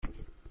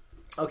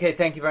Okay,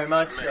 thank you very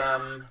much.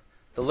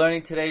 The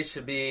learning today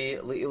should be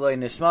Le'iloi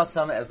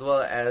Nishmasam, as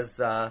well as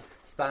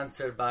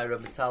sponsored by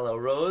Rabbi Salo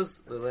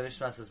Rose. Le'iloi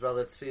Nishmas is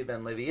brother Tzvi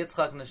ben Levi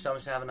Yitzchak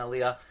Nisham Shahav and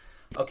Aliyah.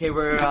 Okay,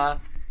 we're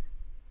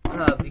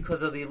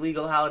because of the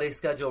legal holiday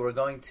schedule, we're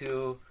going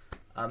to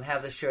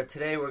have the share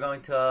today. We're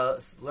going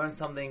to learn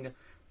something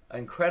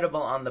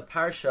incredible on the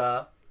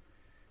Parsha.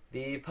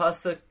 The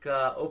pasuk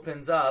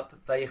opens up,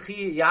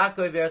 Vayechi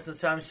Yaakov Eretz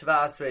Mitzrayim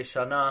Sheva Asrei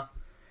Shana.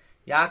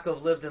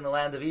 Yaakov lived in the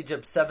land of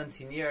Egypt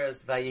 17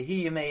 years.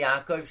 Vayehi Yimei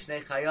Yaakov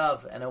Shnei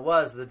Chayav, and it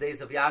was the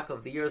days of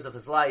Yaakov, the years of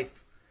his life.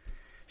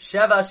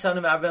 Sheva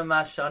Shana Ve'arvim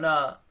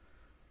Shana,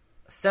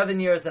 7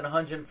 years and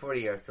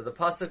 140 years. So the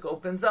pasuk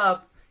opens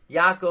up,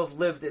 Yaakov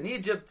lived in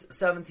Egypt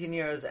 17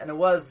 years, and it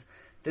was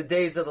the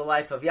days of the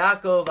life of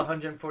Yaakov,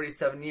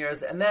 147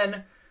 years. And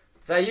then,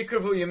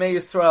 Vayikrevu Yimei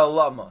Yisrael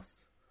Lamos.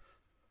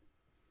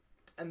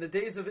 And the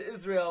days of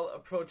Israel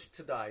approached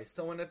to die.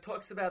 So when it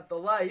talks about the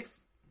life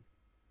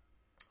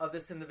of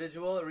this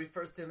individual, it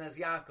refers to him as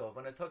Yaakov.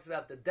 When it talks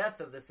about the death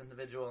of this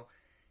individual,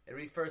 it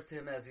refers to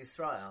him as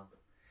Yisrael.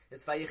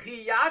 It's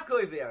Vayechi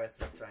Yaakov Eretz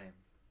Mitzrayim.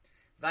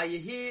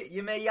 Vayehi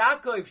Yimei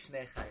Yaakov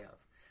Shnei Chayav.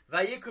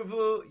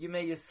 Vayikrevu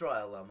Yimei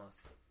Yisrael Lamos.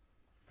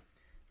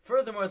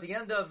 Furthermore, at the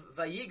end of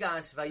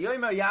Vayigash,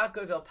 Vayomer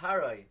Yaakov El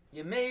Paroi,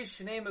 Yimei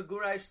Shnei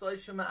Megurai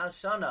Shloshim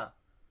Ashana.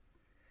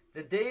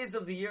 The days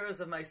of the years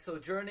of my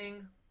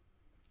sojourning,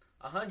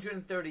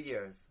 130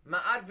 years.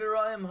 Ma'ad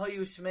v'roim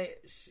hoyu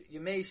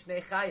yemei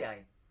shnei chayai.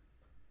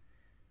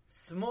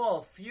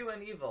 Small, few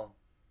and evil,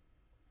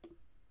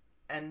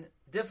 and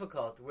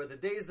difficult were the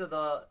days of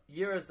the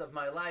years of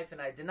my life,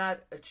 and I did not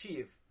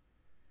achieve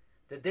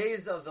the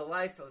days of the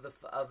life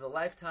of the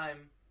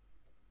lifetime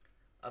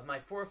of my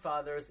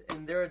forefathers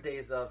in their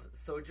days of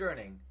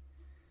sojourning.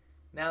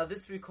 Now,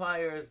 this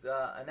requires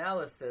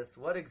analysis.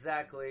 What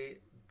exactly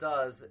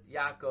does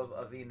Yaakov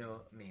Avinu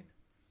mean?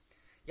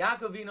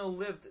 Yaakov Avinu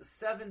lived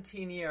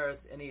 17 years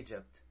in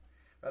Egypt.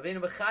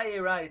 Rabbeinu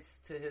Bechaye writes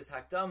to his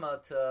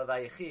Hakdama to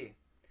Vayechi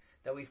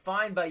that we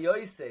find by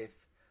Yosef,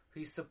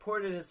 he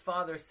supported his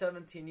father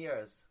 17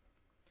 years.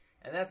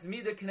 And that's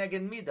Mida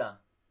Keneged Mida.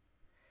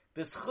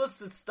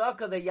 B'schus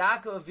tzedakah that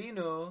Yaakov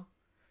Avinu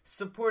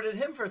supported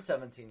him for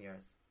 17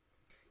 years.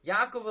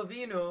 Yaakov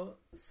Avinu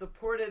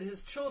supported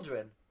his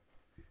children.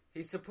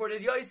 He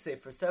supported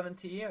Yosef for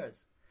 17 years.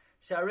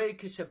 Sharei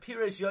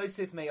kishapirish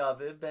Yosef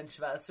me'aviv ben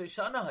 17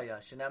 shana haya.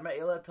 Shenamar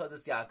ela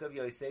todas Yaakov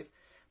Yosef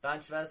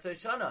ben 17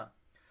 shana.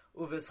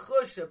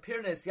 Uv'zchush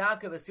shapirnes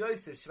Yaakov es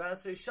Yosef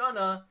 17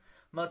 shana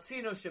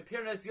matzino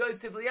shapirnes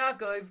Yosef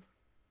liYaakov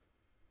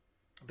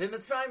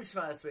b'Mitzrayim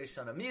 17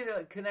 shana.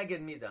 Mida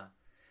keneged mida.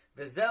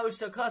 V'zeu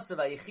shakasav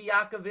vayechi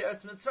Yaakov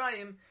v'eretz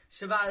Mitzrayim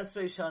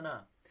 17 shana.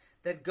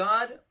 That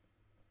God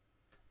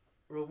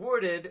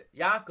rewarded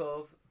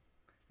Yaakov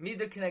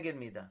mida keneged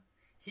mida.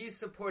 He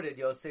supported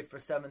Yosef for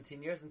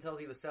 17 years until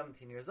he was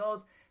 17 years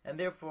old, and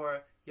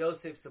therefore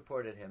Yosef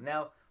supported him.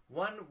 Now,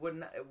 one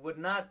would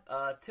not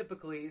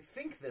typically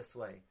think this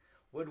way.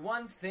 Would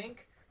one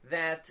think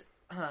that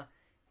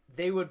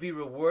they would be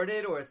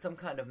rewarded or some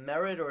kind of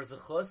merit or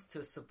zechus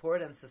to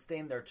support and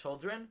sustain their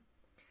children?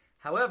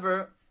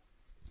 However,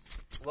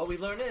 what we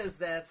learn is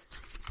that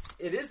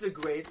it is a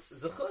great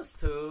zechus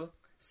to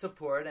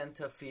support and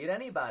to feed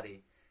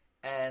anybody.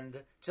 And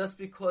just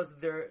because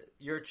they're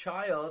your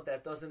child,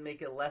 that doesn't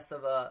make it less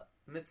of a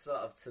mitzvah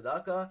of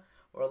tzedakah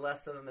or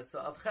less of a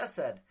mitzvah of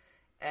chesed.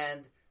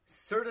 And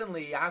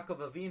certainly Yaakov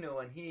Avinu,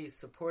 when he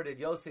supported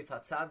Yosef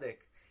HaTzadik,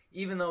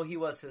 even though he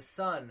was his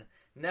son,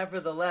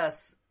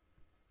 nevertheless,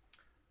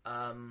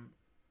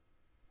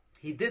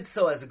 he did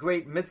so as a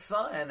great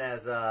mitzvah and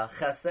as a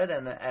chesed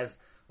and as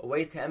a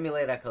way to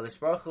emulate HaKadosh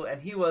Baruch Hu,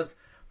 and he was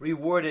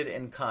rewarded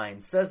in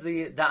kind. Says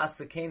the Da'as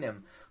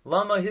Kenim,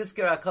 Lama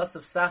Hisker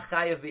HaKosov Sach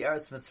Chayav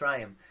V'Eretz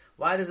Mitzrayim.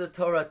 Why does the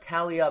Torah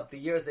tally up the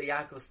years that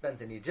Yaakov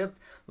spent in Egypt?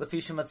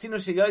 Lefi shematzinu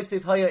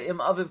sheYosef haya im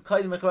aviv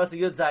koydem echarasa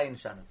Yud Zayin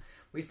shana.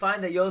 We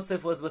find that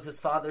Yosef was with his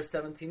father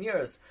 17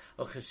 years.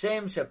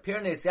 Uchashem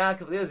shepirnes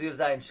Yaakov lios Yud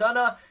Zayin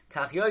shana,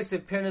 kach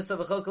Yosef pirnes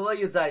avachol kolo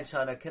Yud Zayin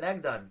shana.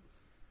 Kenegdan.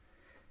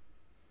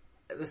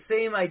 The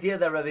same idea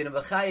that Rabbeinu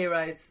Bechaye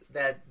writes,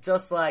 that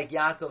just like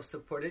Yaakov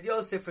supported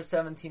Yosef for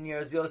 17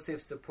 years,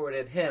 Yosef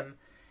supported him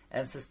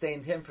and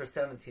sustained him for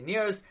 17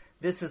 years.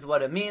 This is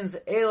what it means.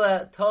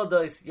 Ela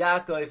Toldos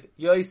Yaakov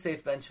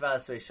Yosef ben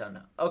 17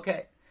 shana.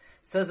 Okay.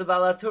 Says the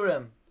Baal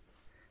HaTurim,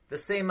 the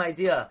same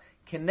idea.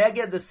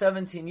 Keneged the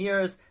 17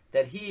 years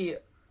that he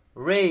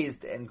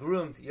raised and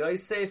groomed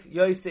Yosef,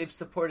 Yosef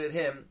supported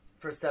him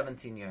for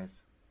 17 years.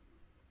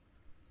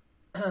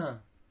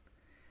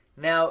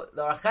 Now,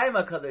 the Ohr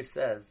HaChaim HaKadosh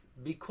says,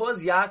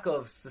 because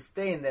Yaakov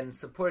sustained and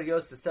supported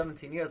Yosef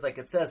 17 years, like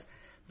it says,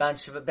 Ben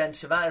Sheva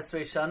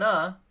Esrei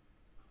Shana,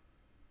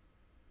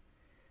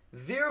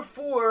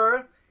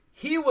 therefore,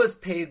 he was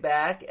paid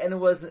back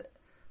and was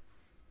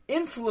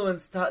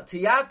influenced to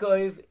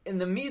Yaakov in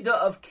the Midah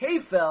of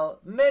Kefel,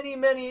 many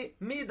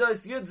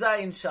Midas Yud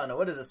Zayin Shana.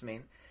 What does this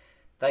mean?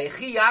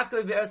 Vayechi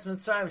Yaakov V'Eretz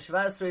Mitzrayim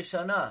 17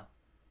 Shana.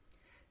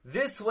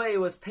 This way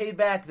was paid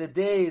back the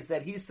days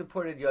that he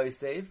supported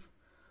Yosef,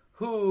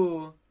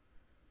 hu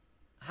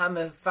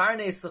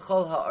hamefarnes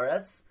l'chol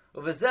haaretz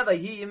uvezeh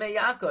vayhi yimei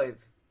Yaakov.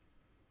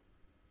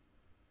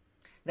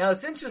 Now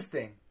it's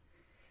interesting.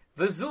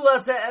 V'zula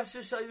zeh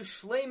efsheh shayu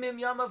shleimim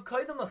yamav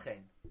koydem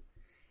lachein.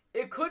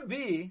 It could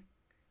be,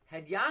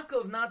 had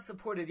Yaakov not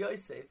supported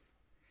Yosef,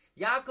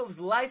 Yaakov's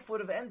life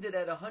would have ended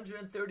at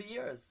 130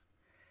 years.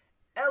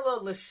 Elo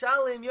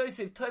l'shalim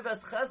Yosef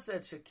toivas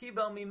chesed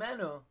shekibel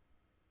mimenu.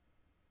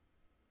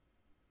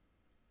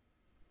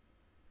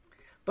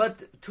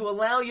 But to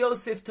allow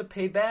Yosef to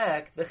pay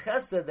back the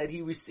chesed that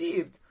he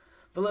received,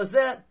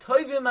 v'lazeh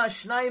toivim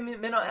hashnayim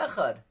mino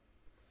echad.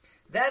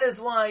 That is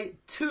why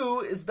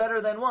 2 is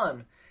better than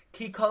 1.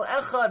 Ki kol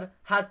echad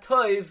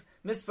hatoiv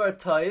mispar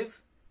toiv.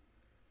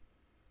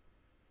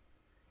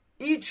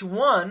 Each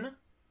one,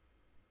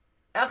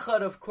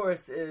 echad of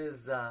course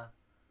is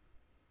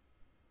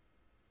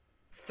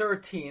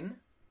 13.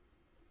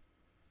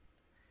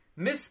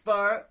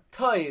 Mispar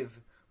toiv,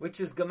 which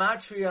is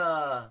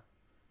gematria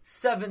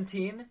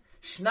 17.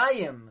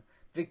 Shnayim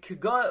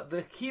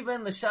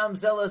v'kiven l'sham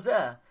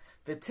zelazeh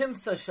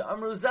v'timsa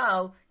she'amru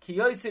zal ki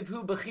Yosef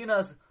hu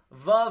b'chinas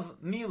vav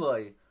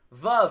miloi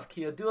vav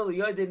ki yadu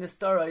liyoidei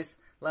nistaros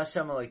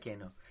l'Hashem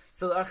Elokeinu.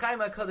 So the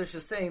Archaim HaKadosh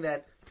is saying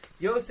that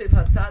Yosef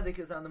HaTzadik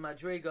is on the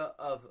Madrega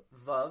of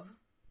Vav.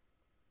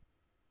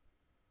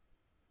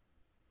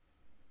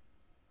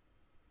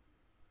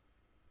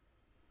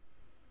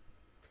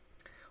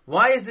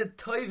 Why is it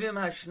Toivim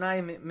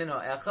Hashnayim Min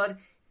HaEchad?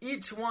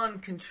 Each one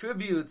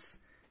contributes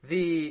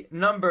the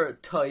number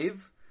Toiv,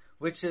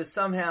 which is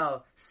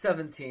somehow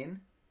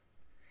 17,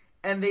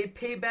 and they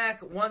pay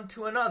back one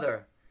to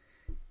another.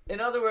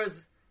 In other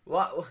words,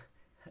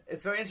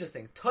 it's very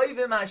interesting.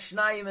 Toivim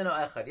hashnayim eno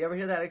echad. You ever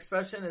hear that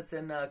expression? It's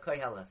in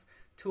Koheles.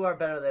 2 are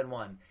better than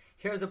 1.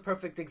 Here's a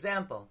perfect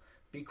example.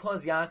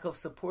 Because Yaakov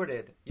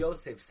supported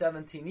Yosef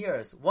 17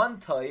 years, 1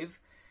 toiv,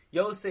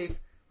 Yosef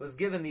was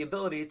given the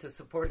ability to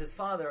support his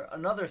father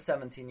another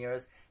 17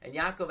 years, and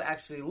Yaakov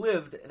actually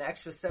lived an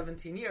extra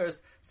 17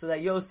 years so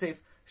that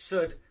Yosef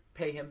should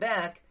pay him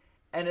back.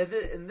 And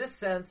in this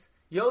sense,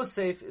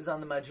 Yosef is on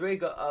the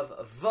madrega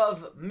of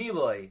Vav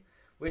Miloi,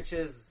 which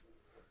is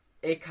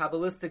a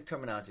Kabbalistic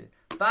terminology.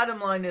 Bottom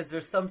line is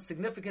there's some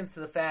significance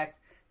to the fact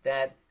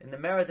that in the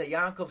merit that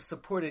Yaakov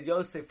supported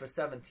Yosef for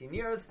 17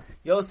 years,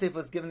 Yosef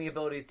was given the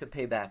ability to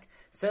pay back.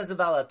 Says the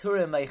Baal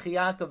HaTurim, Meichi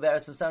Yaakov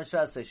ve'eretz Mitzrayim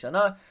 17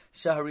 shana,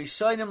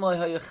 shaharishonim lo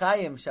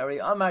hayachayim, shari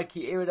amar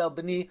ki ered el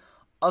b'ni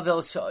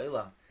avel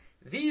sha'ila.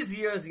 These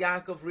years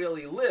Yaakov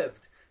really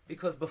lived,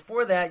 because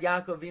before that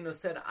Yaakov Avinu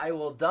said, I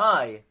will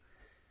die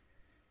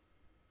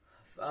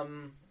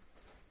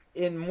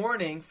in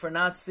mourning for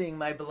not seeing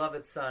my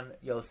beloved son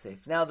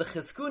Yosef. Now the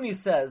Chizkuni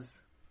says,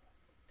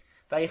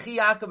 the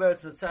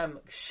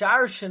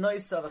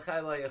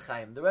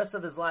rest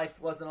of his life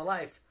wasn't a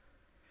life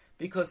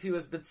because he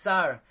was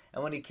bitzar,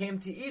 and when he came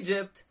to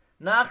Egypt,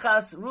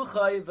 nachas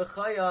ruchai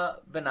v'chaya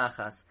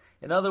benachas.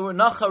 In other words,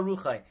 nacha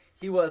ruchai.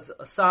 He was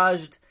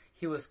assuaged,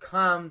 he was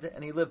calmed,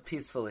 and he lived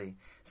peacefully.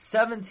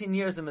 17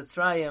 years in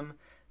Mitzrayim.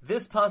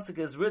 This pasuk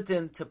is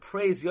written to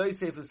praise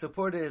Yosef, who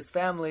supported his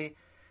family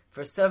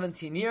for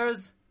 17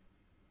 years,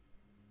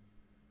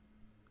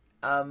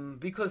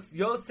 because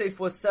Yosef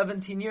was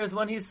 17 years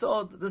when he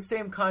sold. The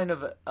same kind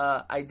of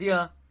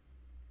idea.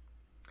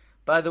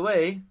 By the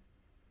way,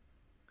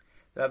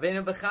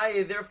 Rabbeinu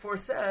Bechai therefore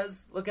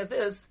says, look at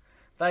this,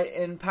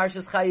 in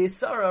Parshas Chayei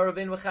Sarah,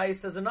 Rabbeinu Bechai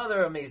says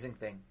another amazing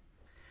thing.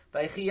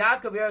 Vaychi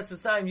Yaakov Eretz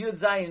Mitzrayim Yud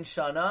Zayin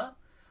Shana,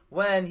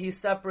 when he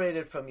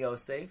separated from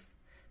Yosef.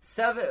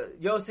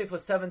 Yosef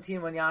was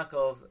 17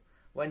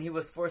 when he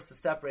was forced to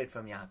separate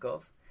from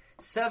Yaakov.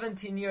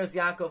 17 years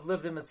Yaakov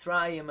lived in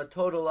Mitzrayim, a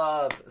total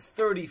of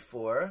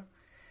 34.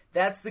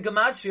 That's the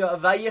gematria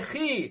of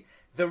Vayechi.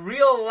 The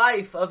real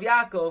life of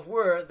Yaakov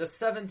were the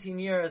 17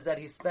 years that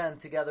he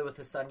spent together with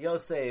his son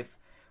Yosef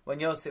when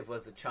Yosef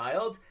was a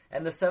child,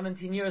 and the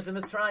 17 years in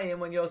Mitzrayim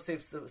when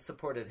Yosef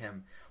supported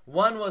him.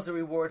 One was a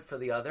reward for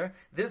the other.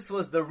 This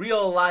was the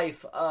real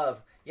life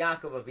of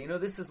Yaakov Avinu.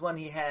 This is when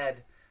he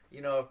had,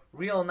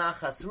 real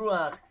nachas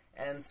ruach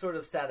and sort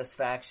of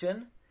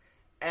satisfaction.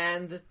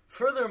 And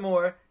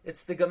furthermore,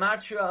 it's the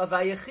gematria of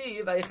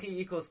Vayechi. Vayechi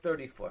equals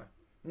 34.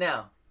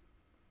 Now,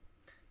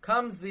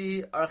 comes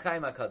the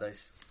Archaim HaKadosh.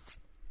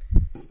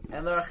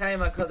 And the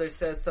Archaim HaKadosh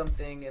says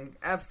something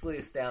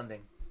absolutely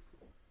astounding.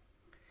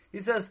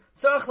 He says,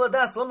 first of all,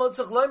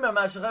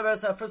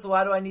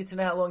 why do I need to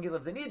know how long he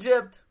lived in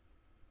Egypt?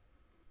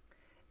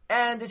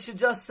 And it should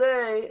just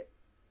say,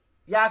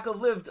 Yaakov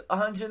lived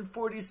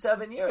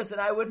 147 years,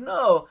 and I would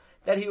know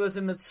that he was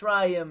in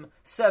Mitzrayim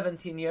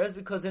 17 years,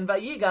 because in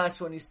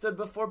Vayigash, when he stood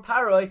before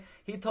Paroi,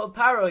 he told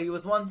Paroi he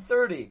was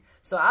 130.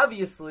 So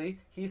obviously,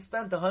 he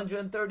spent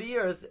 130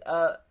 years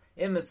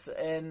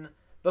in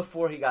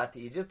before he got to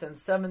Egypt, and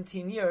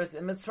 17 years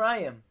in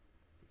Mitzrayim.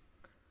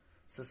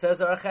 So says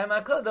Archaim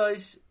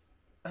HaKadosh,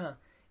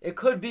 it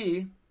could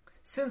be,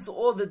 since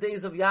all the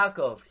days of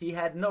Yaakov, he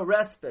had no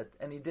respite,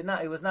 and he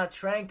was not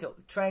tranquil.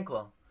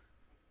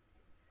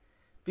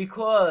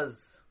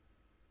 Because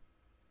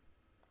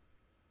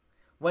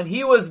when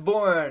he was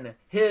born,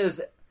 his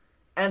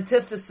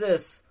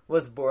antithesis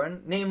was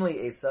born, namely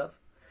Esav.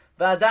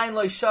 V'adayin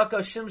lo shaka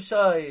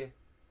Shimshai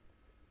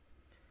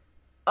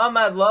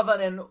Amad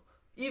Lavan, and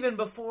even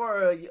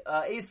before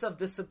Esav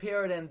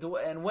disappeared and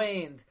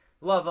waned,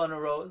 Lavan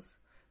arose.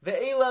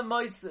 Ve'ela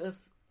moisef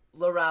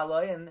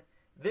l'raloi, and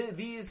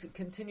these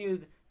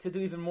continued to do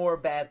even more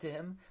bad to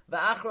him.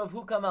 V'achrav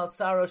hukam al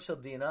tzara shel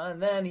Dina,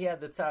 and then he had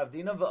the tzar of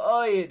Dina.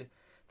 V'oid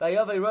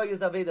v'yavei royaz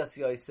avedas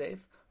Yosef.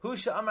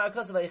 Husha amar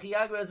akasav v'yichi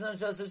yagar ezran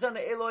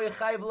shasashana eloi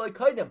chai v'loi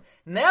koidim.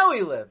 Now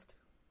he lived.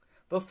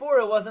 Before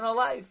it wasn't a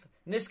life.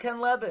 Nishken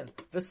Leben.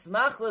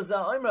 V'smach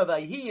leza oimra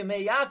v'yihi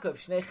yemei Yaakov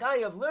shnei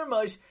chayav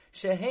l'rmosh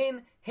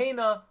shehein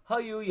heina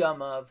hayu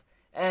yamav.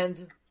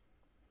 And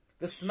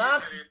the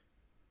smach...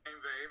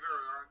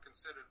 aren't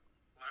considered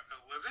a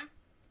living?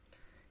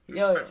 He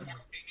spent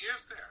 14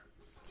 years there.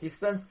 He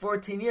spent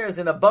 14 years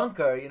in a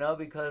bunker,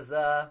 because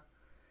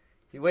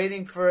he's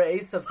waiting for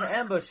Esav to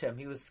ambush him.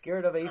 He was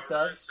scared of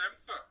Esav.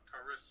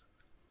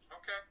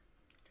 Okay.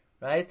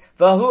 Right?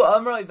 Vahu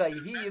amroi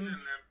vayihim.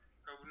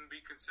 That wouldn't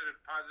be considered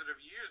positive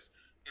years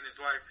in his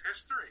life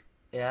history.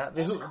 Yeah.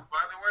 Also,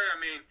 by the way, I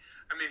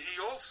mean, he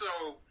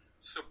also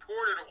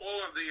supported all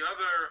of the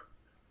other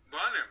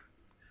banim,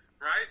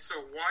 right? So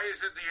why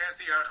is it he has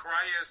the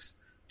achrayas?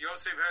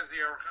 Yosef has the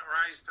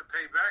achrayas to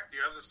pay back. The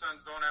other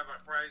sons don't have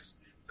achrayas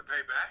to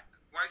pay back.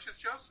 Why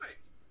just Yosef?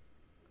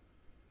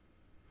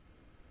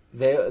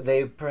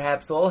 They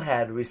perhaps all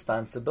had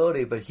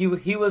responsibility, but he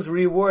was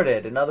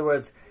rewarded. In other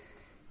words,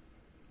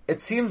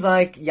 it seems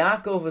like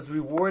Yaakov was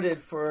rewarded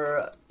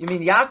for... You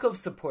mean Yaakov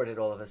supported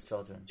all of his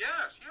children?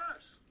 Yes.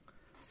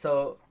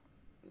 So...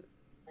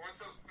 What's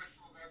so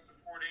special about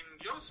supporting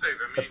Yosef?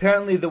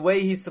 Apparently the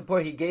way he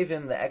gave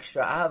him the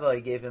extra ava,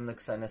 he gave him the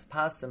ksanas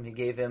pasim, he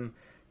gave him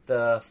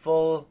the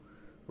full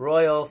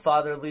royal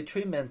fatherly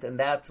treatment, and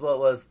that's what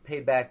was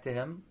paid back to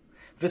him.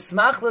 These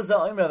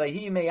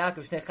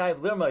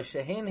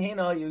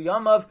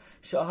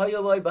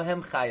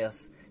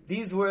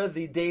were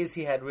the days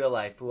he had real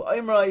life.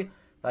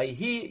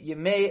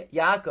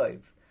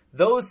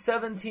 Those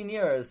 17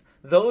 years,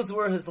 those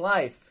were his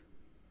life.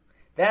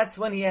 That's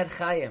when he had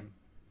chayim.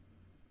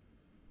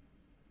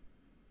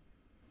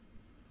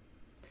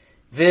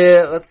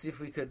 Let's see if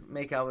we could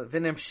make out.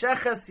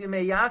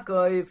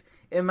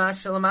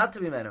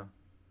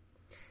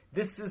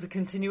 This is a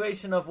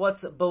continuation of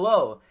what's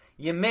below.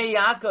 Yemei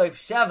Yaakov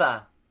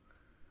Sheva.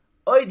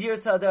 Oid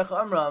Yirtzah Derech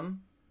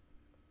Amram.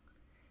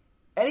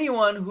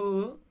 Anyone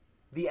who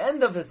the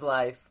end of his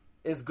life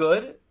is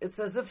good, it's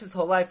as if his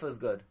whole life was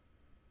good.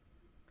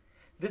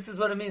 This is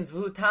what it means.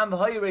 There's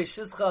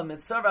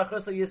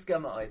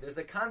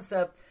a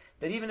concept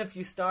that even if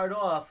you start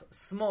off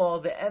small,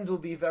 the end will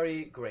be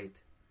very great.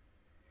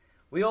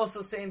 We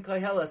also say in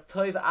Koheles,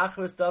 Toiv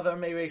Achros Davar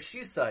Meirei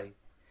Shisai.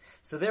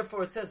 So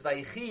therefore it says,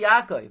 Vayichi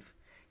Yaakov.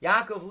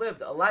 Yaakov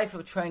lived a life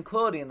of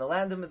tranquility in the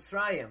land of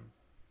Mitzrayim.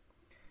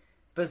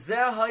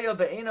 Bezer Haya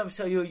Be'enav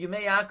Shayu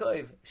Yimei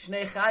Yaakov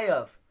Shnei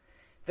Chayav.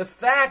 The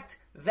fact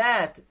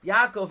that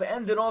Yaakov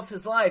ended off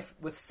his life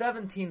with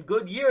 17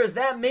 good years,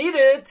 that made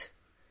it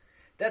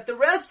that the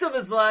rest of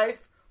his life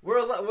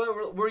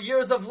were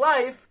years of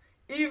life,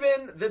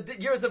 even the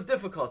years of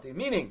difficulty.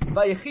 Meaning,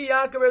 Vayichi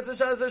Yaakov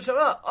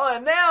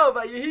and now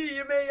Vayihi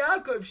Yimei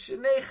Yaakov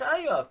Shnei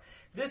Chayav.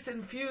 This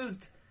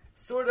infused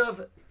sort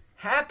of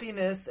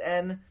happiness,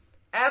 and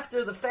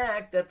after the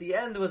fact that the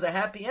end was a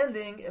happy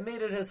ending, it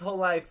made it his whole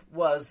life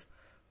was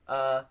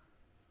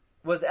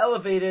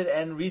elevated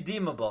and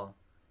redeemable.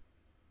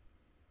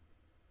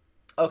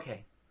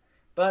 Okay,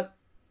 but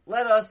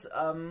let us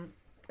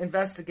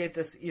investigate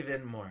this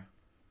even more.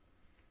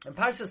 In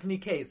Parshas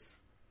Miketz,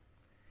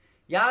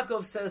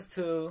 Yaakov says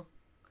to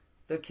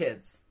the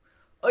kids,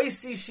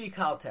 Oisi shi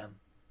kaltem,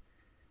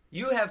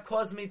 you have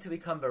caused me to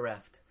become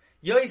bereft.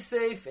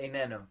 Yosef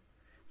einenu,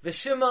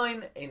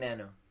 v'Shimon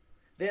einenu,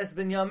 v'es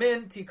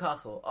Binyamin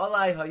tikachu,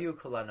 alai hayu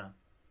kulana.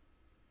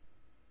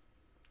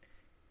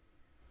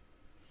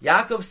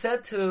 Yaakov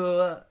said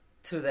to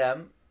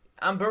them,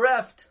 I'm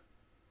bereft.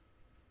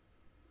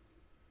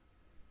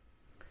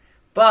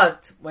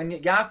 But when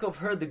Yaakov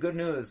heard the good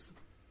news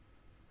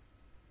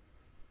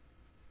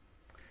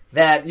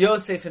that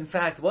Yosef in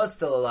fact was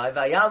still alive,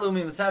 his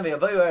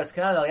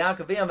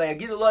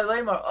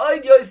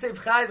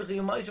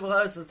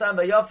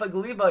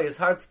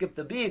heart skipped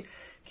a beat.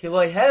 They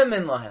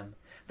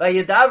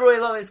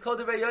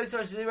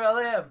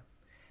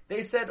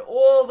said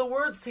all the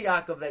words to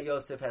Yaakov that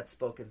Yosef had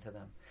spoken to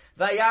them.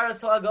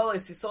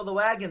 He saw the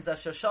wagons.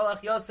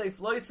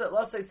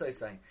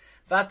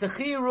 And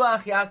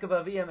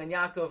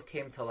Yaakov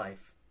came to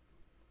life.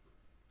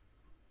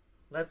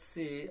 Let's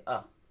see.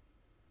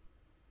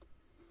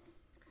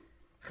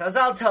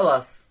 Chazal tell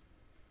us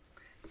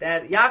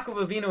that Yaakov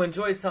Avinu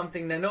enjoyed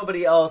something that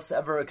nobody else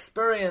ever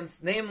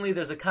experienced. Namely,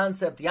 there's a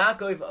concept,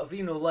 Yaakov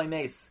Avinu loy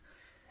meis.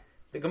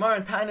 The Gemara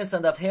in Tainus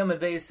and Avheim and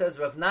Beis says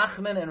Rav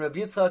Nachman and Rav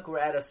Yitzchak were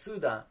at a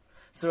Suda.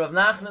 So Rav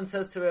Nachman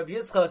says to Rav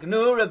Yitzchak,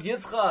 "Nu, Rav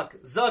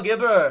Yitzchak, Zog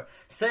Iber,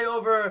 say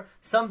over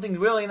something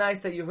really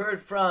nice that you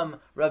heard from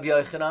Rav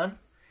Yochanan."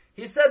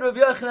 He said, Rabbi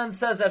Yochanan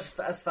says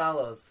as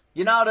follows.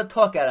 You're not allowed to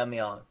talk at a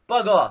meal.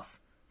 Bug off.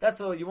 That's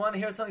what you want to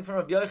hear something from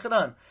Rabbi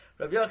Yochanan.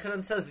 Rabbi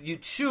Yochanan says you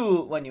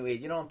chew when you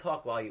eat. You don't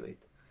talk while you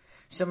eat.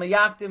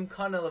 Shemayakdim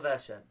kana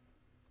leveshet.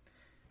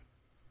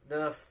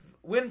 The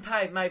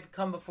windpipe might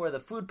come before the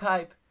food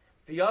pipe.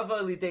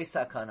 V'yava lidei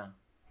sakana.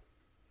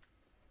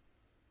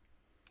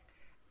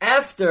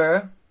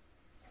 After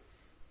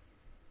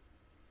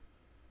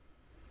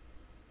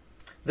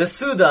the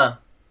Suda,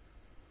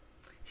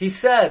 he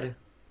said,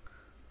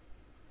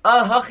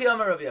 Hachi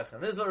Amar Rabbi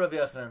Yochanan. This is what Rabbi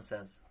Yochanan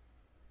says.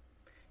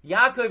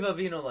 Yaakov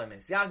Avinu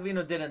loimes. Yaakov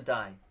Avinu didn't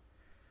die.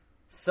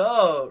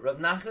 So, Rav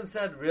Nachman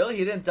said, really?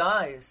 He didn't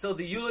die. So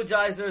the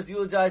eulogizers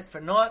eulogized for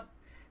naught,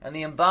 and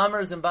the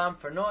embalmers embalmed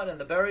for naught, and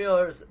the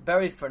buriers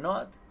buried for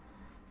naught.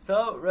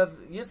 So, Rav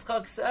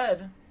Yitzchak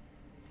said,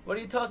 what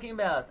are you talking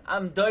about?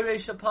 I'm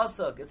Doiresh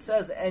Pasuk. It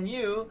says, and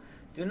you,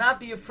 do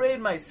not be afraid,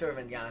 my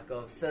servant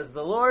Yaakov, says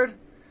the Lord.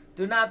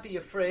 Do not be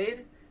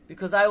afraid,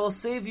 because I will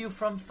save you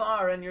from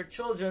far and your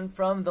children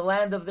from the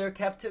land of their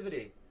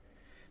captivity.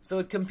 So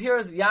it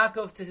compares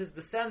Yaakov to his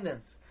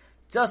descendants.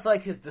 Just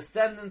like his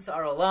descendants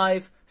are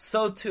alive,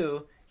 so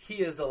too he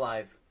is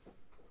alive.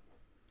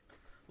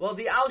 Well,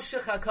 the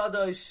Alshich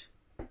HaKadosh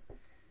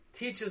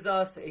teaches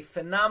us a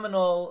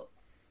phenomenal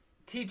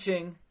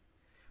teaching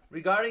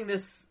regarding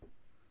this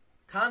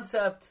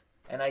concept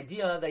and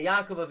idea that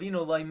Yaakov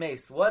Avinu loy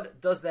meis. What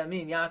does that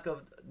mean? Yaakov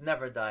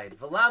never died.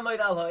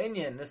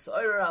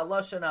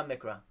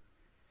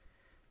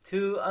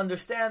 To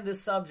understand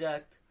this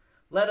subject,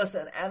 let us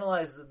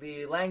analyze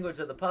the language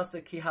of the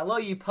pasuk. Ki halo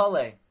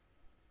yipale.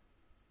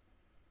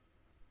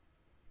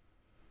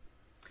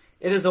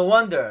 It is a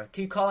wonder.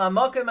 Ki kol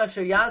hamokim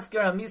asher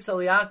yasker hamisa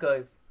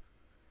liYaakov.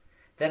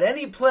 That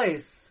any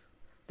place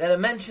that it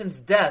mentions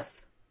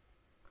death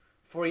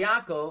for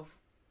Yaakov,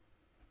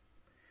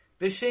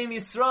 b'shem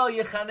Yisrael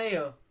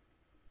yechaneu.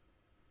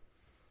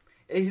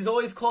 He's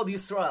always called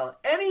Yisrael.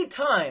 Any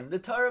time the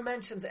Torah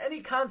mentions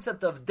any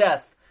concept of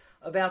death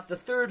about the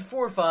third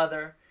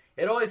forefather,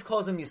 it always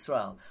calls him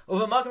Yisrael.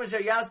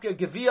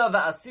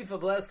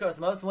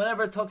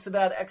 Whenever it talks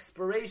about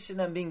expiration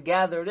and being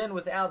gathered in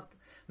without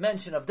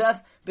mention of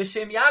death,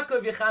 b'shem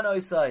Yaakov yechano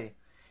Isai.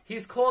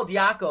 He's called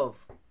Yaakov.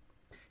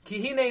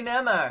 Kihine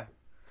nemar,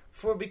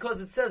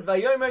 because it says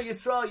Vayomer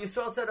Yisrael.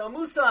 Yisrael said,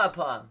 Omusa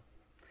apam.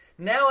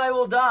 Now I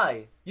will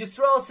die.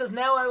 Yisrael says,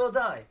 now I will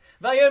die.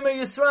 Vayomer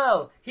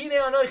Yisrael, Hine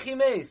anochi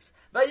meis.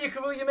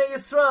 Vayikru yemei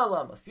Yisrael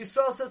amos.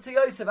 Yisrael says to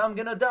Yosef, I'm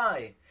going to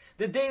die.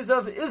 The days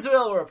of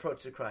Israel were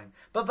approaching crying.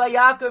 But by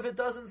Yaakov it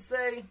doesn't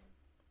say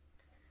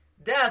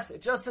death.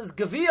 It just says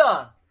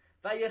Gavia.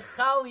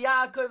 Vayechal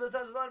Yaakov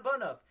l'tazvan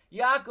banav.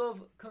 Yaakov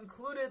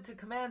concluded to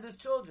command his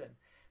children.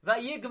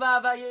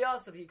 Vayigva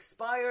vayeyasov. He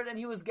expired and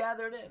he was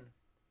gathered in.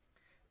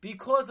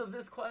 Because of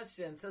this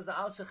question, says the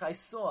Alshich, I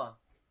saw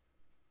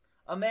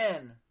a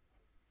man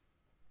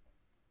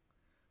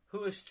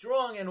who is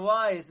strong and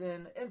wise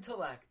in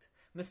intellect.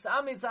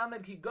 Someone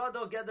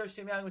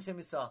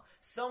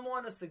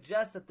to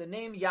suggest that the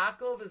name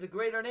Yaakov is a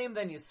greater name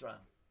than Yisrael.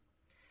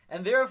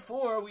 And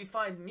therefore we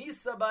find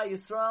Misa by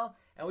Yisrael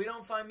and we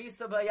don't find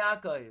Misa by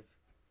Yaakov.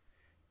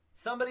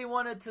 Somebody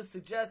wanted to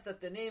suggest that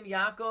the name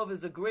Yaakov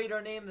is a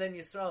greater name than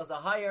Yisrael, is a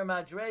higher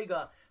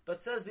madrega,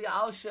 but says the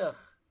Alshich,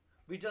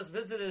 we just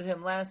visited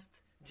him last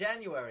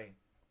January.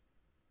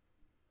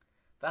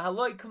 This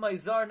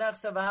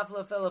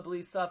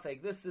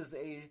is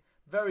a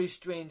very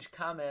strange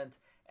comment,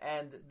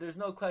 and there's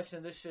no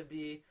question this should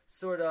be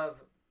sort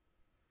of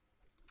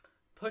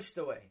pushed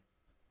away.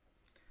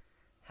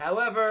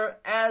 However,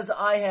 as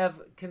I have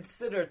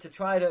considered to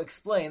try to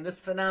explain this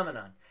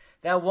phenomenon,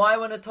 that why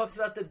when it talks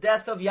about the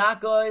death of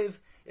Yaakov,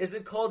 is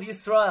it called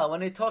Yisrael?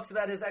 When it talks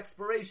about his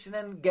expiration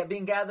and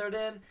being gathered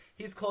in,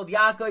 he's called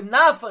Yaakov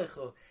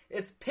Nafechu.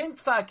 It's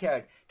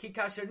pintfakert. Ki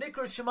kasher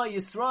nikra shema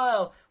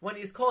Yisrael, when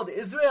he's called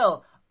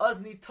Israel, az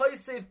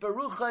nitoisev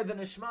beruchai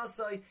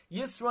v'nishmasai,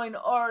 Yisroin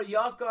ar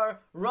yakar,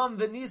 ram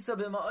v'nisa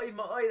b'ma'oid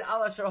ma'oid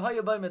al asher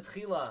haya by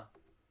metchila.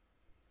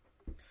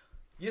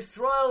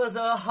 Yisrael is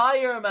a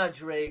higher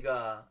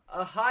madrega,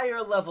 a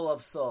higher level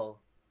of soul,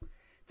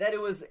 that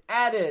it was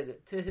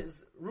added to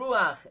his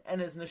ruach and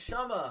his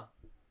neshama,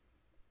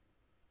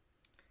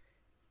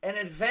 an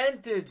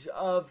advantage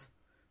of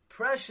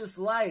precious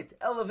light,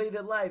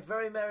 elevated light,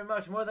 very, very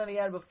much more than he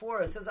had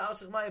before. It says,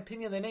 Alshich, my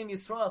opinion, the name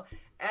Yisrael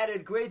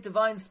added great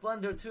divine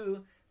splendor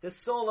to the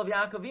soul of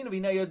Yaakov Avinu.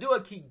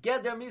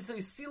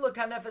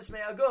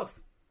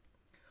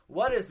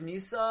 What is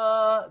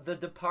Misa? The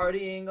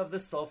departing of the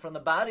soul from the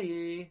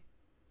body.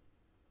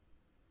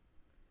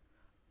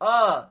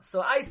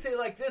 So I say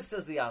like this,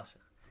 says the Alshich.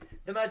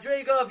 The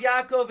Madrega of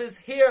Yaakov is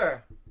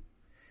here.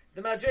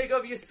 The Madrega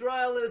of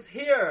Yisrael is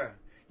here.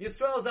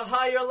 Yisrael is a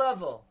higher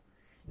level.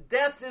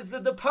 Death is the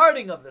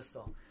departing of the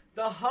soul.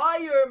 The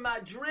higher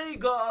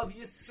Madrega of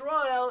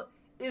Yisrael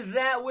is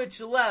that which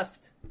left.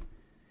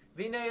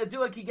 Says the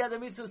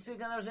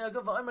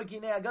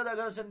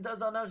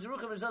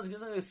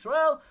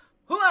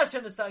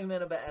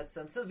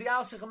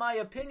Alshich, in my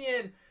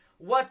opinion,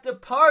 what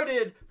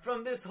departed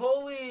from this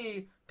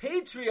holy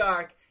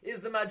patriarch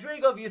is the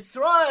Madriga of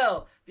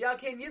Yisrael.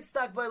 V'yalkein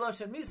Yitzchak by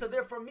Loshen Misa.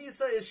 Therefore,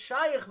 Misa is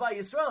Shaykh by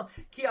Yisrael.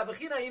 Ki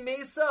Abachina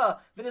Imesa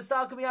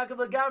V'nistalka Miyakim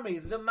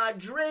Lagamri. The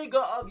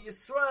Madriga of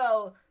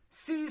Yisrael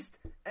ceased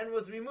and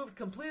was removed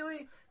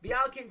completely.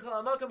 V'yalkein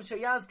Kol HaMakom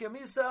Sheyazker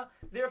Misa.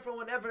 Therefore,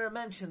 whenever it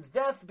mentions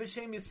death,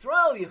 B'Shem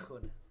Yisrael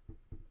Yichun.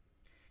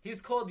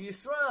 He's called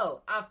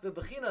Yisrael after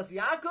Bechinas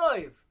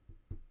Yaakov.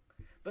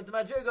 But the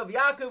Madriga of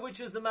Yaakov, which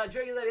is the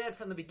Madriga that he had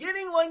from the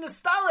beginning, Lo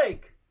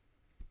Nistalik.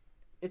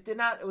 It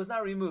was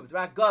not removed.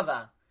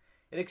 Rakgava.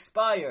 It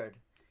expired.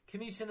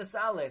 Kimishanas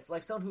Aleph,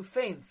 like someone who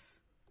faints.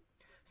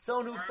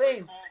 Someone who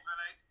faints.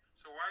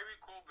 So why are we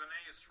called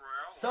Bnei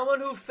Yisrael? Someone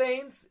who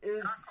faints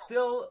is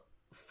still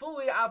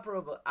fully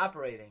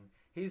operating.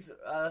 He's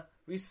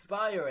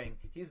respiring.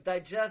 He's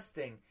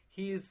digesting.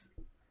 His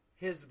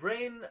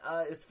brain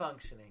is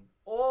functioning.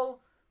 All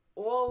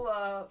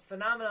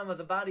phenomena of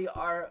the body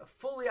are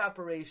fully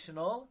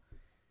operational.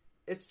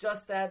 It's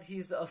just that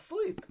he's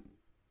asleep.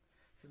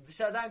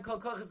 Therefore,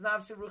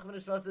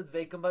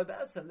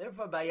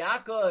 by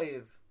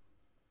Yaakov,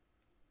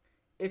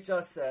 it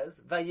just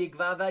says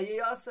Vayigva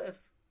Vayosef.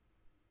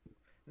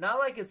 Not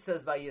like it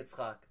says by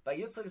Yitzchak. By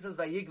Yitzchak it says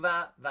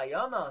Vayigva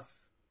Vayamos.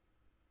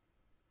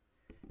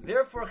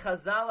 Therefore,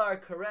 Chazal are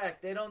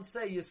correct. They don't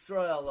say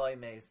Yisrael loy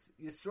meis.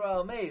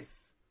 Yisrael meis.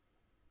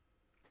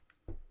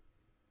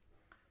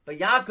 But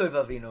Yaakov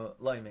Avinu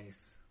loy meis.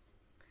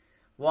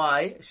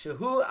 Why?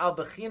 Shehu al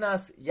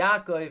bechinas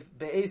Yaakov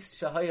be'es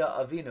shahaya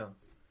Avinu.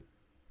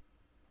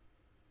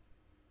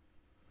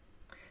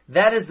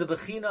 That is the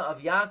bechina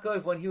of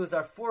Yaakov when he was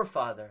our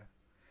forefather.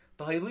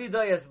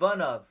 B'hailidai es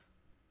banav.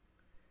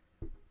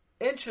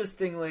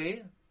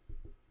 Interestingly,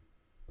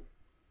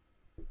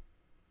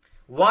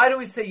 why do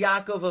we say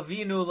Yaakov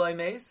Avinu lo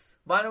meis?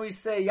 Why don't we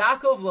say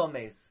Yaakov lo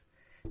meis?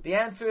 The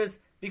answer is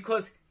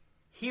because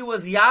he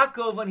was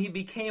Yaakov when he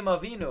became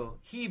Avinu.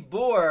 He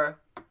bore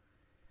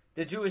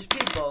the Jewish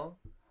people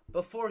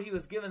before he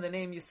was given the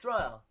name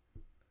Yisrael.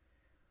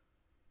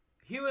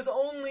 He was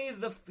only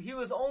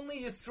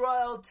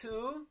Yisrael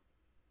to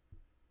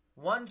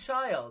one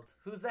child.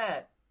 Who's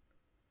that?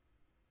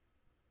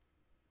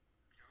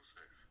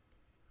 Yosef.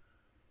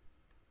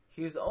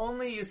 He's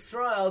only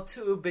Yisrael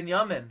to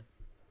Binyamin.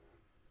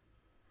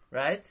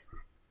 Right?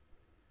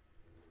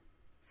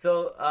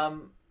 So,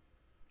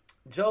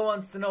 Joe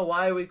wants to know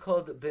why are we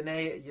called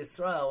Bnei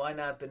Yisrael? Why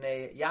not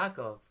Bnei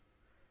Yaakov?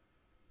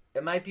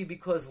 It might be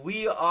because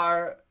we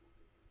are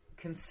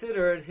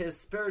considered his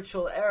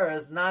spiritual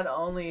heirs not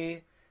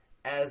only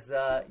as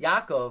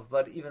Yaakov,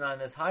 but even on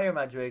his higher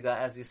Madriga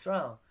as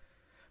Yisrael.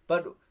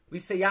 But we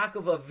say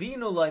Yaakov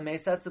Avinu lo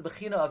meis. That's the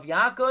bechina of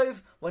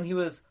Yaakov when he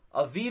was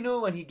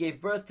Avinu, when he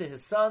gave birth to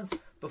his sons,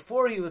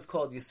 before he was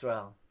called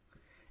Yisrael.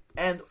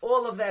 And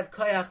all of that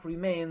koyach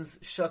remains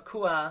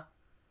shakua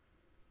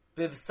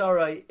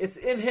bivsarai. It's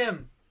in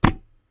him.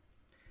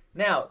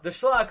 Now, the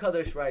Shloah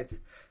HaKadosh writes,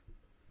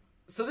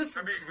 so this...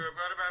 What about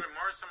in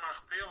Marsa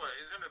Machpelah?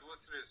 Isn't it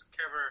listed as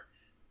Kever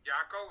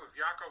Yaakov? If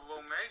Yaakov lo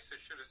meis, it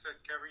should have said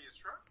Kever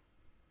Yisrael.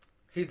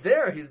 He's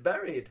there. He's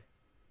buried.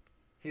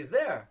 He's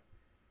there.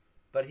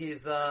 But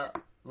he's lo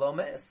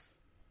meis.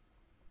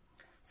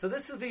 So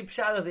this is the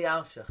pshat of the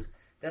Alshach.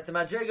 That the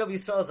Madrega of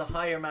Yisrael is a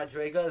higher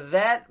Madrega.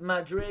 That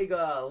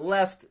Madrega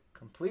left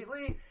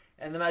completely.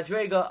 And the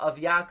Madrega of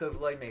Yaakov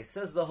lo meis.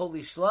 Says the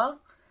Holy Shloah.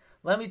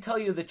 Let me tell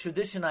you the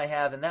tradition I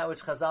have, and that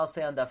which Chazal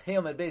say on Daf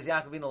Heom Beis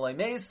Yaakov Avinu lo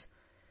meis,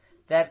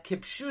 that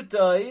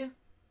Kipshutoi,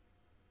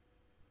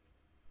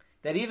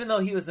 that even though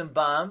he was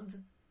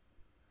embalmed,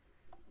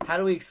 how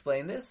do we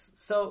explain this?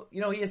 So, he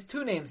has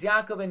two names,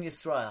 Yaakov and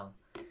Yisrael.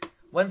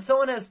 When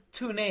someone has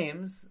two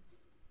names,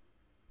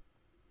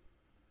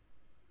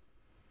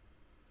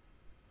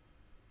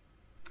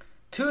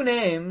 two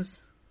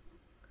names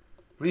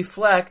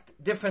reflect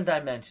different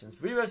dimensions.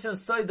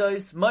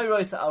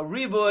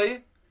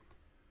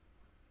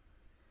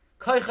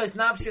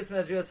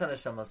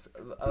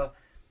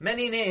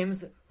 Many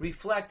names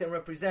reflect and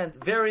represent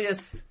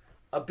various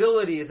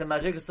abilities and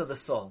madrigas of the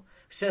soul.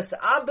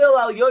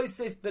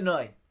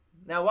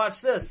 Now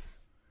watch this.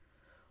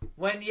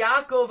 When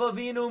Yaakov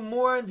Avinu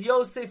mourned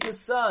Yosef his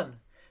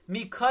son,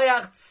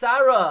 Mikayach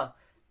Tzara,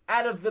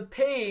 out of the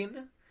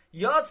pain,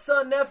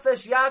 Yotza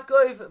Nefesh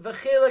Yaakov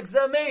v'chelek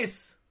zemes.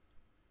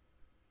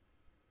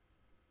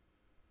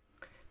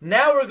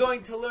 Now we're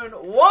going to learn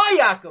why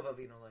Yaakov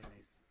Avinu lo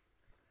meis.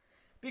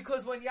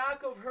 Because when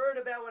Yaakov heard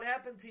about what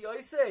happened to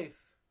Yosef,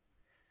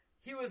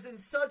 he was in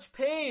such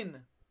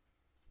pain.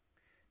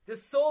 The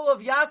soul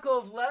of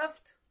Yaakov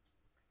left,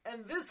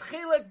 and this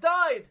chelek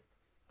died.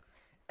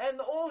 And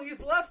all he's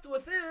left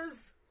with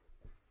is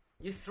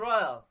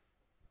Yisrael.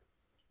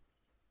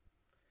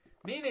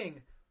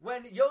 Meaning,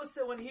 when he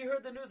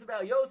heard the news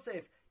about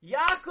Yosef,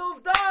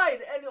 Yaakov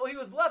died, and he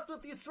was left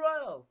with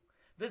Yisrael.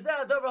 You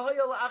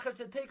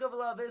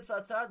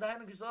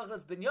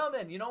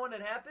know when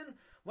it happened?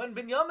 When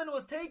Binyamin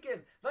was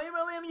taken.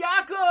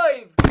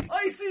 Yaakov!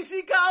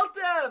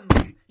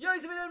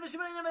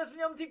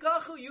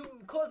 You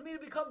caused me to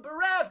become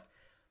bereft.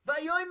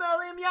 Vayomer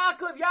Aleim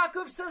Yaakov.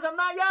 Yaakov says, I'm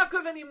not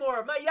Yaakov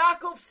anymore. My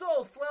Yaakov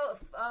soul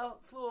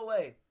flew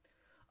away.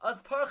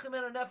 As parchim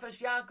en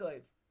nefesh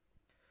Yaakov.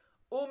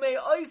 Umei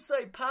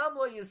oisai pam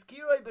lo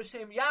yizkiroi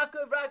b'shem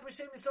Yaakov rak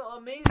b'shem Yisrael.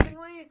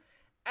 Amazingly,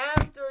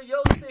 after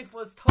Yosef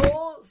was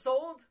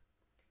sold,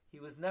 he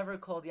was never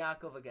called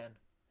Yaakov again.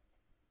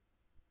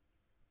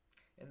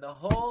 In the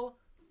whole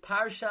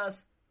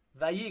Parshas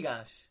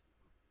Vayigash.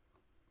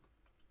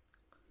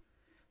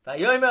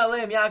 Vayomer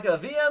Aleim Yaakov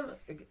Aviyam,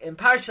 in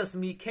Parshas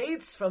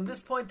Miketz, from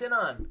this point in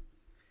on.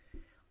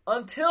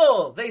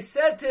 Until they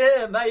said to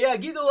him,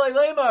 Vayagidu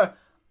Leilemar,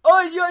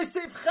 O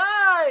Yosef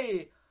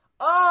Chai!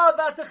 Oh,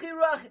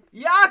 Vatachirach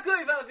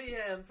Yaakov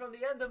Aviyam! From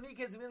the end of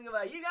Miketz, beginning of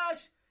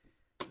Vayigash,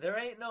 there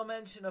ain't no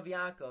mention of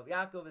Yaakov.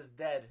 Yaakov is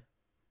dead.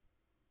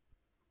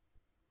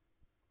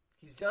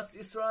 He's just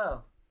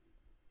Yisrael.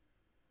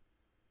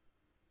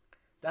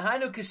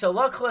 Dahainu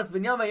kishalachos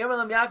binyama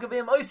yomelam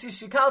Yaakovim oisi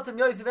shikaltem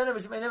Yosef enu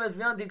v'shmeinim es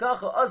v'yan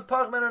tikacha oz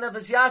parch meno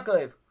nefesh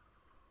Yaakov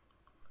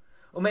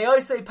umei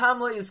oisei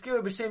pamla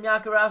yizkiru b'shem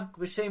Yaakov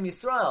b'shem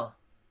Yisrael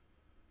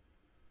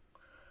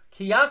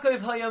ki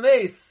Yaakov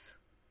hayameis.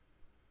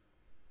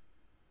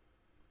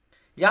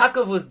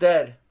 Yaakov was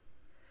dead.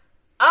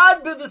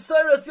 Ad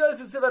b'v'soros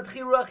Yosef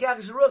sevatchi ruach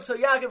Yaakov ruach so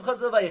Yaakov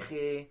chazov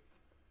vaychi.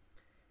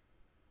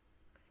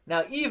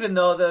 Now, even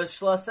though the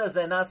Shla says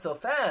they're not so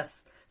fast,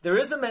 there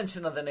is a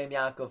mention of the name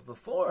Yaakov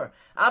before.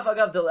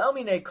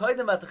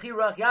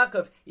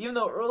 Even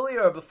though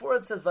earlier, before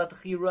it says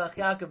Vatachi Ruach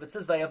Yaakov, it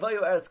says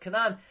Vayavoyu Eretz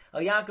Canaan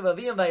Al Yaakov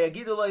Aviyam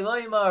Vayagidu Lo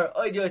Eloimar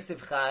Oid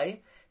Yosef Chai.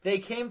 They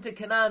came to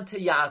Canaan to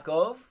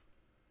Yaakov.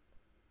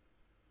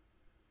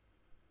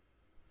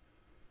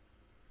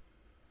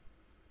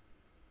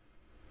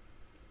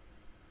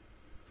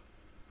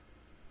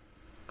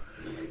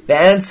 The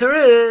answer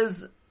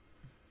is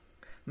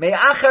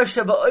Me'achar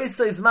Sheba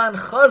Oisoi Zman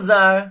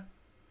Chazar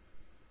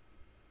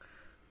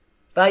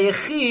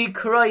Vayechi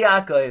Kro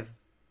Yaakov.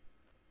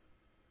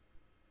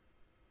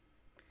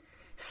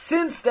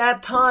 Since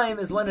that time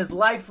is when his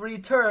life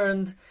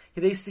returned,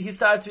 he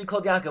started to be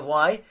called Yaakov.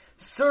 Why?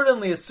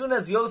 Certainly, as soon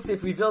as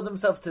Yosef revealed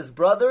himself to his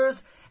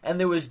brothers, and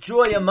there was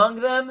joy among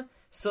them,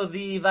 so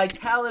the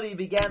vitality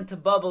began to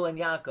bubble in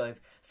Yaakov.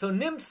 So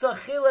Nimtza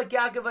Chilek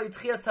Yaakov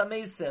Vayitchias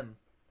Hamesim.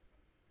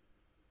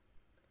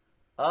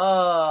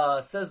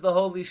 Says the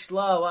Holy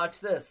Shla,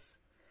 watch this.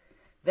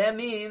 That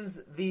means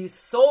the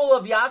soul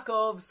of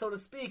Yaakov, so to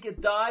speak, it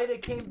died,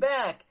 it came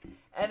back.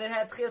 And it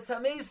had Tchias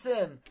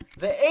HaMesim.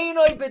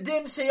 Ve'enoi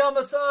bedin sheyam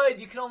aside.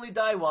 You can only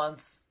die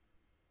once.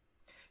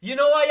 You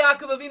know why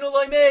Yaakov Avinu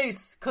loy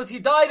meis? Because he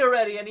died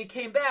already and he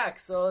came back.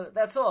 So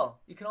that's all.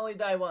 You can only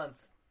die once.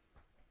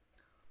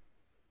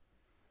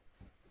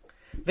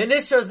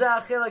 V'nishar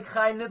zeh chelek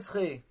chai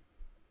nitzchi.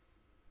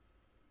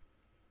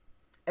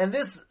 And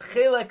this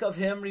chelek of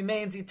him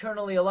remains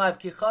eternally alive.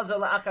 Ki chazar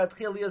la'achar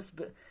tchilius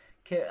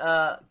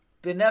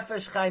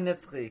B'nefesh chai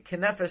nitzchi.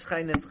 K'nefesh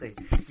chai nitzchi.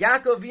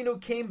 Yaakov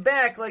Avinu came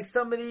back like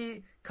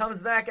somebody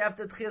comes back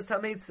after Tchias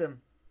HaMesim.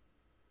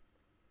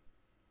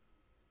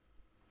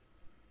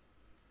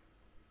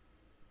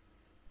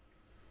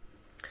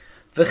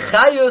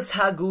 V'chayus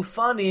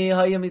hagufani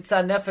haya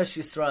mitzad nefesh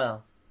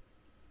Yisrael.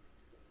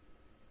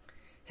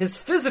 His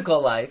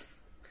physical life,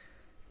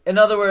 in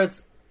other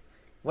words,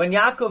 when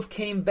Yaakov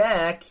came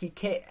back, he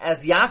came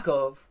as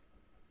Yaakov.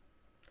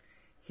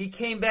 He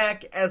came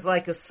back as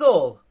like a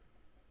soul.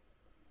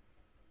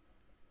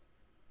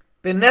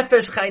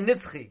 B'nefesh chai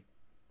nitzchi.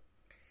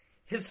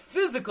 His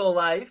physical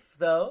life,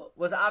 though,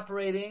 was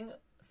operating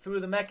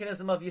through the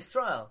mechanism of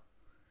Yisrael.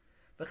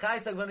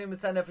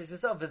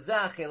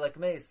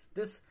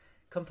 This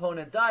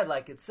component died,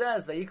 like it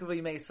says, but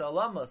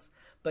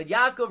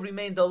Yaakov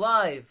remained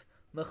alive.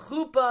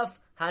 Mechupaf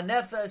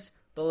hanefesh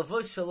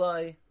b'levush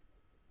shalai.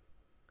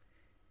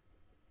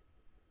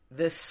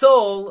 The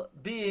soul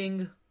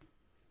being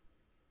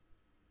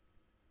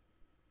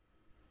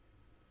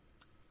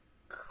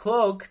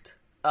cloaked,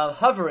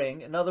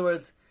 hovering. In other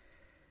words,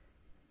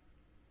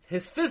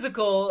 his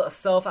physical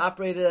self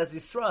operated as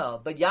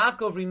Yisrael, but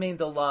Yaakov remained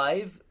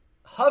alive,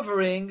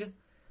 hovering,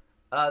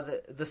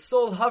 the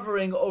soul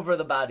hovering over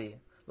the body,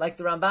 like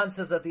the Ramban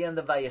says at the end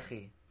of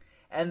Vayechi.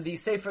 And the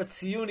Sefer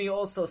Tziyuni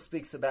also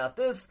speaks about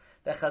this,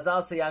 that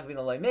Chazal say Yaakov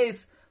Avinu loy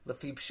meis,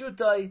 lefi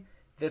pshutai,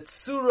 the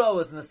Tzura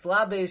was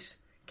nislabish,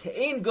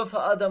 ke'ein guf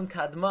ha'adam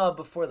kadma,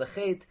 before the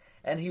Chet,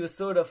 and he was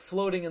sort of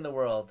floating in the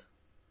world.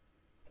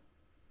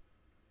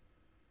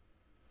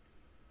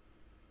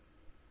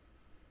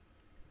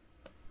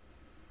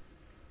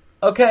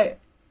 Okay.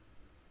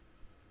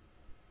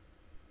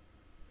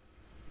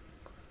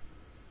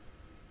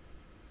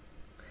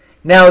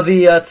 Now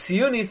the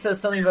Tziyuni says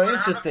something very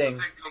interesting.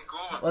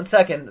 One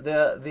second.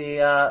 The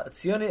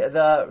Tziyuni,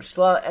 the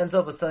Shla ends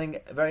up with something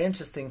very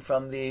interesting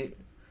from the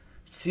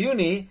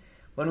Tziyuni.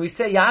 When we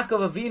say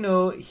Yaakov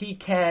Avinu, he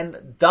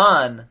can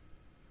don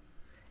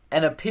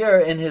and appear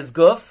in his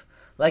guf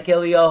like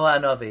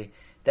Eliyahu Hanavi.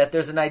 That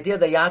there's an idea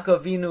that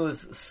Yaakov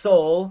Avinu's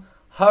soul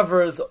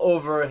hovers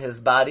over his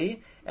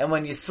body, and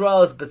when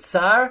Yisrael is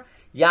B'tzar,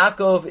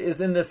 Yaakov is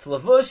in this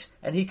lavush,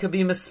 and he could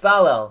be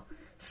mispalel.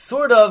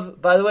 Sort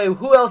of, by the way,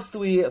 who else do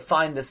we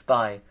find this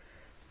by?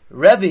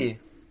 Rabbi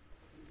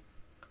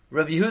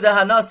Yehuda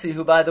Hanasi,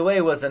 who by the way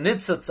was a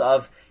nitzutz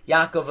of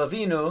Yaakov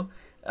Avinu.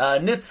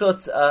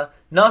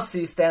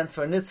 Nasi stands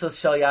for nitzutz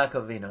shel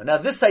Yaakov Avinu. Now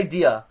this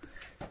idea,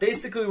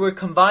 basically we're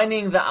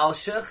combining the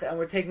Alshich and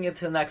we're taking it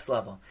to the next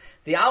level.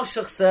 The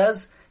Alshich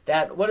says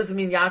that, what does it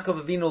mean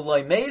Yaakov Avinu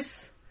loy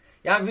meis?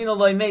 Yaakov Avinu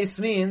loy meis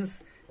means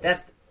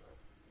that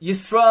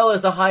Yisrael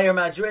is a higher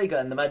madrega,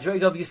 and the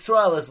madrega of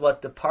Yisrael is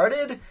what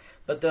departed,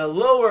 but the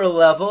lower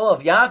level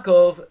of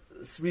Yaakov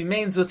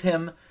remains with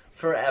him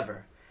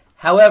forever.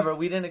 However,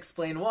 we didn't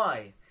explain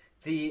why.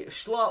 The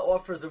Shla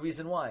offers a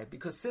reason why.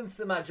 Because since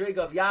the madrega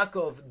of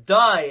Yaakov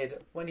died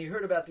when he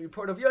heard about the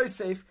report of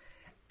Yosef,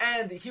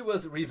 and he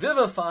was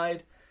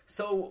revivified,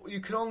 so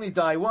you can only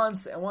die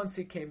once, and once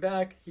he came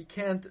back, he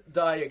can't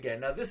die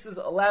again. Now this is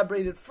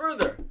elaborated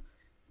further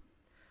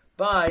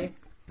by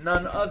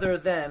none other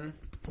than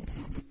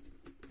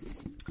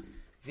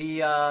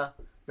the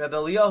Rebbe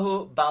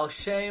Eliyahu Baal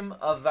Shem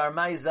of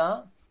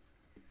Varmaiza,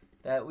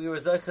 that we were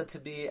zeicha to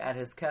be at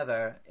his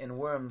kever in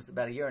Worms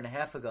about a year and a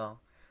half ago.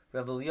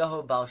 Rebbe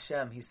Eliyahu Baal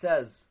Shem, he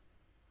says,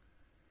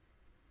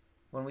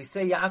 when we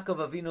say Yaakov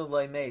Avinu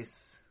loy meis,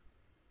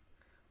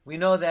 we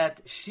know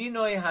that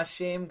Shinoi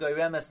Hashem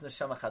goyremes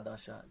neshama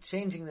chadasha.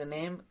 Changing the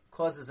name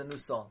causes a new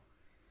soul.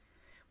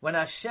 When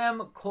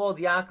Hashem called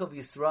Yaakov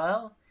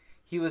Yisrael,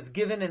 he was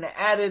given an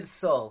added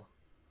soul.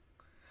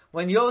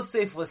 When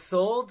Yosef was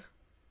sold,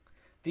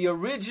 the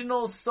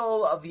original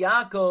soul of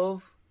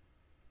Yaakov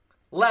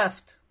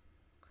left,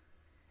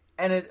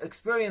 and it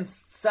experienced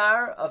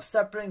tsar of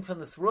separating from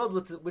this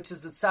world, which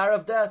is the tsar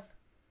of death.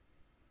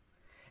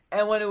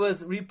 And when it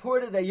was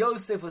reported that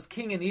Yosef was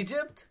king in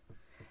Egypt,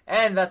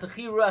 and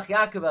Vatachi Ruach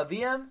Yaakov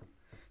Aviyam,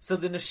 so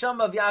the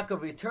neshama of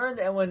Yaakov returned,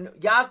 and when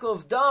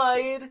Yaakov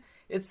died,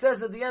 it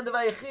says at the end of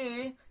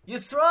Vayechi,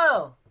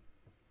 Yisrael.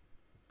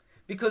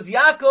 Because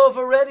Yaakov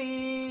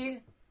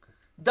already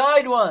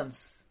died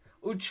once.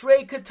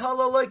 Utrei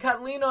katala loy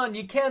katlinon,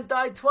 you can't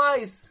die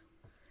twice.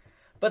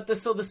 But the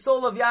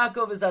soul of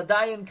Yaakov is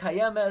Adayin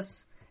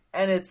Kayemes,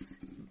 and it's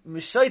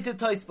Mishayte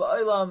Tois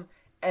Ba'olam,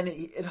 and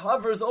it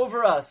hovers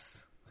over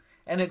us,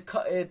 and it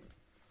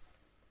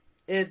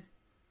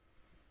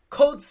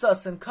coats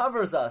us and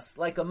covers us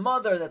like a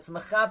mother that's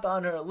mechapa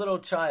on her little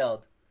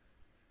child.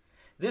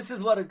 This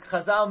is what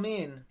Chazal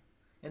mean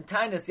in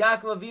Tainus,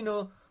 Yaakov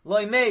Avinu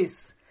loy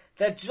meis,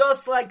 that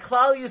just like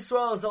Klal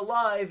Yisrael is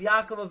alive,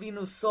 Yaakov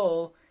Avinu's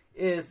soul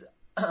is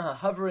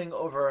hovering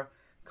over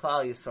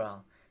Klal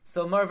Yisrael.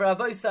 So Marv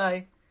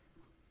Rabbeisai,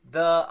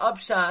 the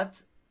upshot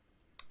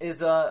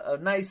is a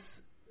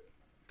nice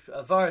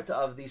vart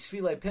of the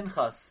Shvilei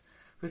Pinchas,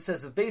 who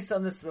says that based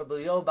on this Rabbi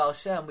Yo Baal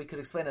Shem, we could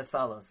explain as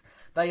follows.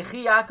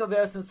 Vayechi Yaakov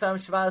Eretz Mitzrayim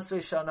 17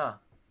 shana.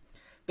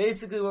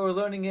 Basically what we're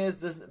learning is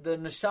the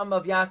neshama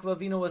of Yaakov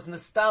Avinu was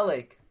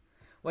nostalgic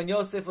when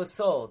Yosef was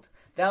sold.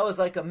 That was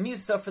like a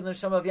misa for the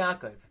neshama of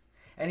Yaakov.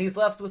 And he's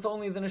left with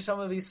only the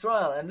neshama of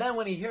Yisrael. And then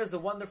when he hears the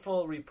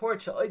wonderful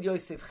report, Sha'od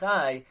Yosef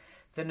Chai,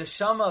 the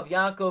neshama of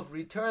Yaakov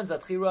returns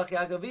at Chiruach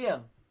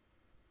Yaakoviyam.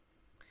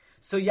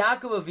 So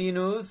Yaakov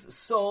Avinu's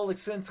soul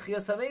experienced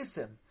Chiyas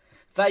HaMesim.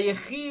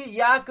 Vayechi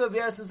Yaakov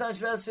Eretz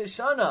Mitzrayim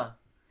shana.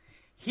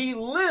 He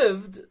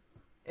lived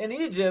in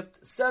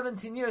Egypt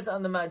 17 years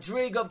on the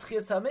Madrig of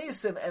Chiyas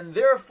HaMesim, and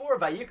therefore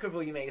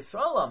Vayikrevu Yimei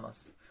Yisrael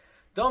Amos.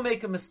 Don't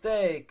make a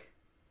mistake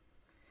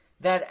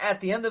that at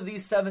the end of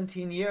these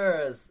 17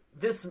 years,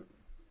 this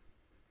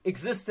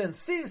existence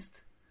ceased.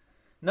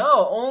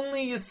 No,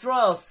 only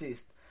Yisrael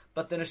ceased.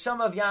 But the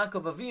neshama of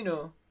Yaakov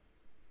Avinu,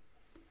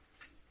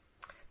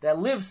 that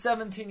lived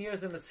 17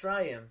 years in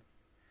Mitzrayim,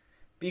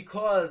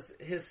 because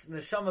his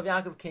neshama of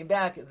Yaakov came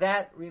back,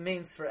 that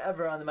remains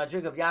forever on the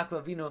madrig of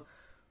Yaakov Avinu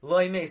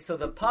loy meis. So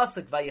the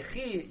pasuk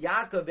Vayechi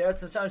Yaakov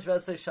Eretz Mitzrayim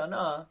 17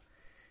 shana,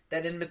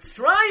 that in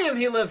Mitzrayim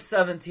he lived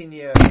 17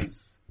 years,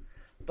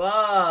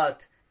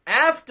 but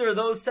after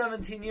those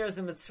 17 years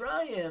in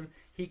Mitzrayim,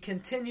 he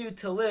continued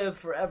to live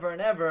forever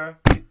and ever,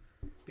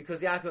 because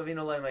Yaakov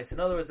Avinu loy meis. In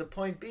other words, the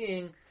point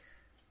being,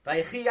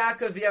 Vayechi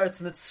Yaakov Eretz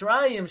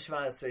Mitzrayim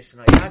 17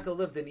 shana. Yaakov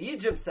lived in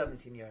Egypt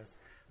 17 years,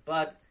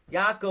 but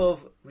Yaakov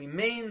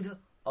remained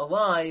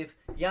alive.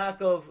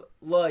 Yaakov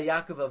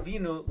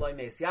Avinu loy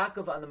meis.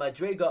 Yaakov on the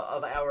madrega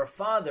of our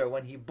father,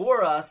 when he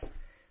bore us,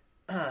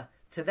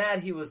 to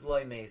that he was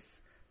loy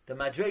meis. The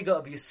madrega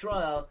of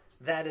Yisrael,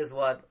 that is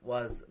what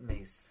was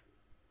meis.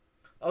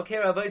 Okay,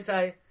 Rabbi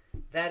Isai,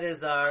 that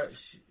is our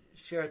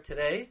share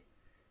today.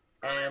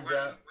 And we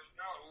know,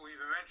 we've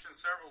mentioned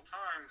several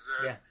times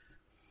that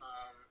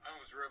I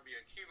was Rabbi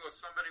Akiva,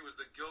 somebody was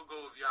the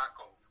Gilgal of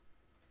Yaakov.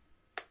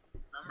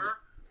 Remember?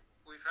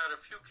 We've had a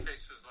few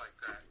cases like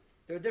that.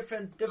 There are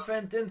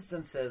different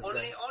instances.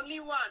 Only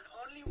one.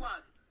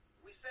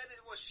 We said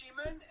it was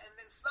Shimon, and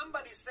then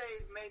somebody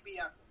said maybe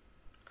Yaakov.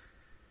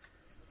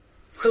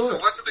 So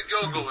what's the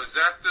Gilgal? Is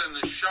that the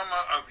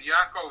neshama of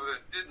Yaakov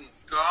that didn't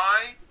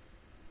die?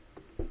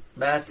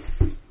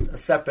 That's a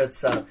separate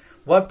sub.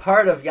 What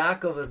part of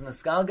Yaakov is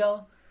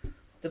Nesgalgal?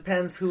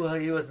 Depends who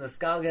he was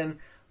Niskalgan.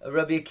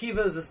 Rabbi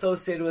Akiva is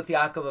associated with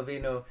Yaakov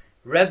Avinu.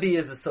 Rebbe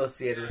is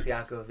associated with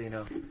Yaakov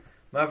Avinu.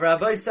 Marav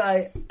Rabbi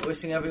Sai,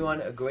 wishing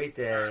everyone a great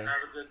day. Have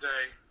a good day.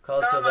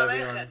 Kol tov, Shalom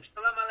everyone. Aleichem.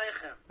 Shalom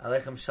Aleichem.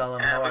 Aleichem shalom.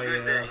 Have How a are good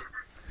you? day.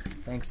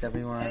 Thanks,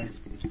 everyone.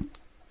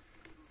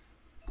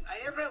 I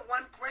have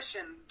one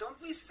question. Don't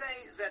we say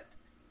that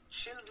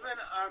children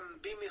are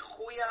be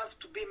mechuyav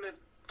to be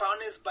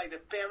punished by the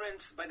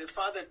parents, by the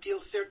father,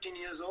 till 13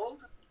 years old?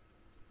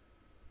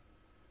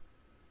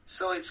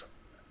 So it's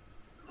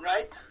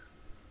right.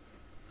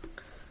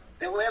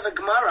 Then we have a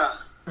Gemara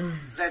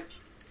that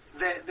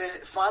the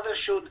father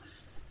should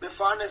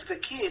mefarnes the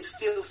kids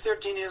till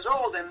 13 years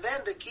old, and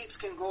then the kids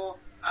can go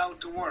out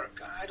to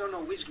work. I don't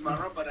know which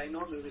Gemara, but I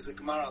know there is a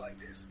Gemara like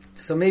this.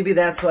 So maybe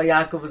that's why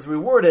Yaakov was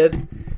rewarded,